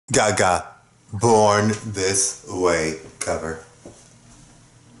Gaga, Born This Way cover.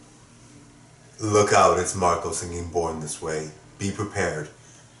 Look out, it's Marco singing Born This Way. Be prepared.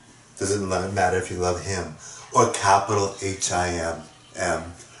 Doesn't matter if you love him or capital H-I-M,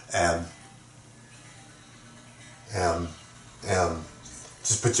 M, M, M, M.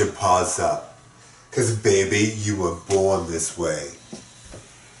 Just put your paws up. 'Cause baby, you were born this way.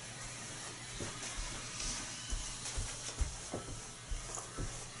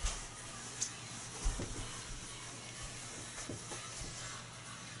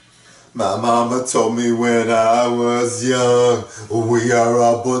 My mama told me when I was young, we are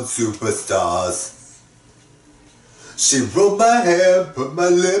all born superstars. She rolled my hair, put my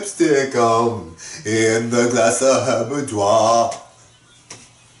lipstick on, in the glass of her boudoir.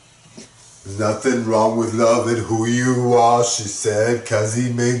 Nothing wrong with loving who you are, she said, 'cause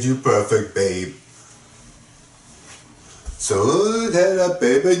he made you perfect, babe. So head up,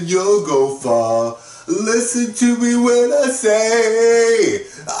 babe, and you'll go far. Listen to me when I say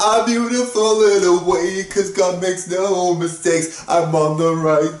I'm beautiful in a way, 'cause God makes no mistakes. I'm on the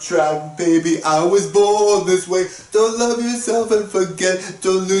right track, baby, I was born this way. Don't love yourself and forget,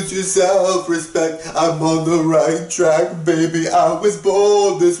 don't lose your self-respect. I'm on the right track, baby, I was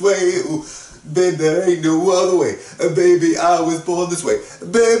born this way. Ooh. Babe, there ain't no other way. Baby, I was born this way.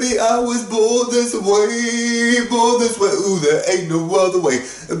 Baby, I was born this way. Born this way. Ooh, there ain't no other way.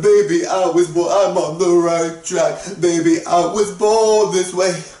 Baby, I was born. I'm on the right track. Baby, I was born this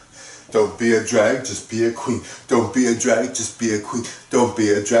way. Don't be a drag, just be a queen. Don't be a drag, just be a queen. Don't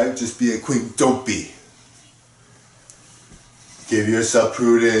be a drag, just be a queen. Don't be. Give yourself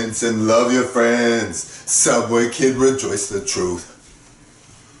prudence and love your friends. Subway kid, rejoice the truth.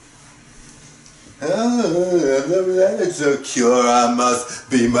 I'm insecure, I must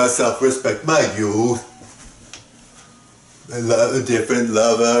be myself, respect my youth. Different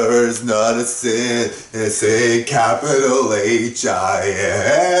lovers, not a sin. It's a capital H-I-M.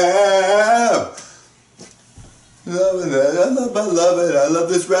 Loving it, I love it, I love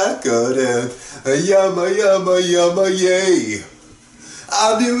this record, and yumma, yumma, yumma, yay.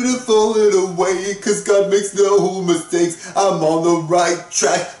 I'm beautiful in a way, 'cause God makes no mistakes. I'm on the right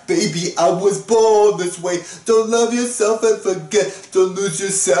track, baby, I was born this way. Don't love yourself and forget, don't lose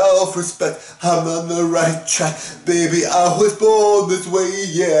your self-respect. I'm on the right track, baby, I was born this way,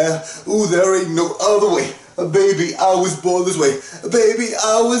 yeah. Ooh, there ain't no other way. Baby, I was born this way. Baby,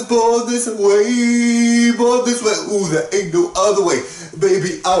 I was born this way. Born this way. Ooh, there ain't no other way.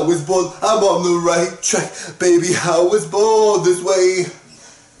 Baby, I was born. I'm on the right track. Baby, I was born this way.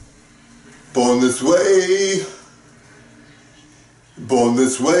 Born this way. Born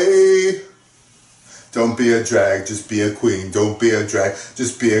this way. Don't be a drag, just be a queen. Don't be a drag,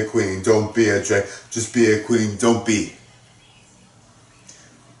 just be a queen. Don't be a drag, just be a queen. Don't be.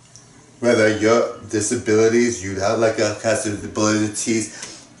 Whether your disabilities, you have like a cast of abilities,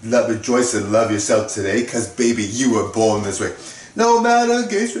 rejoice and love yourself today, 'cause baby, you were born this way. No matter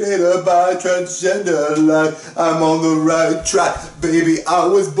gay, straight or bi, transgender life, I'm on the right track, baby, I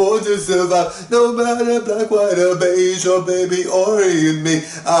was born to survive. No matter black, white or beige, or baby, or in me,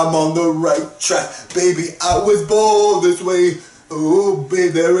 I'm on the right track, baby, I was born this way. Oh, baby,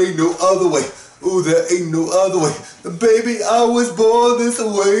 there ain't no other way. Ooh, there ain't no other way. Baby, I was born this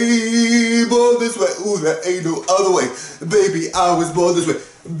way. Born this way. Ooh, there ain't no other way. Baby, I was born this way.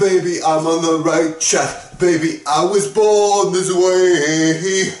 Baby, I'm on the right track. Baby, I was born this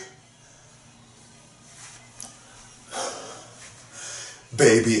way.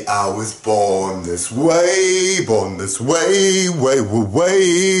 Baby, I was born this way. Born this way. Way, way,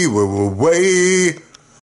 way, way, way, way.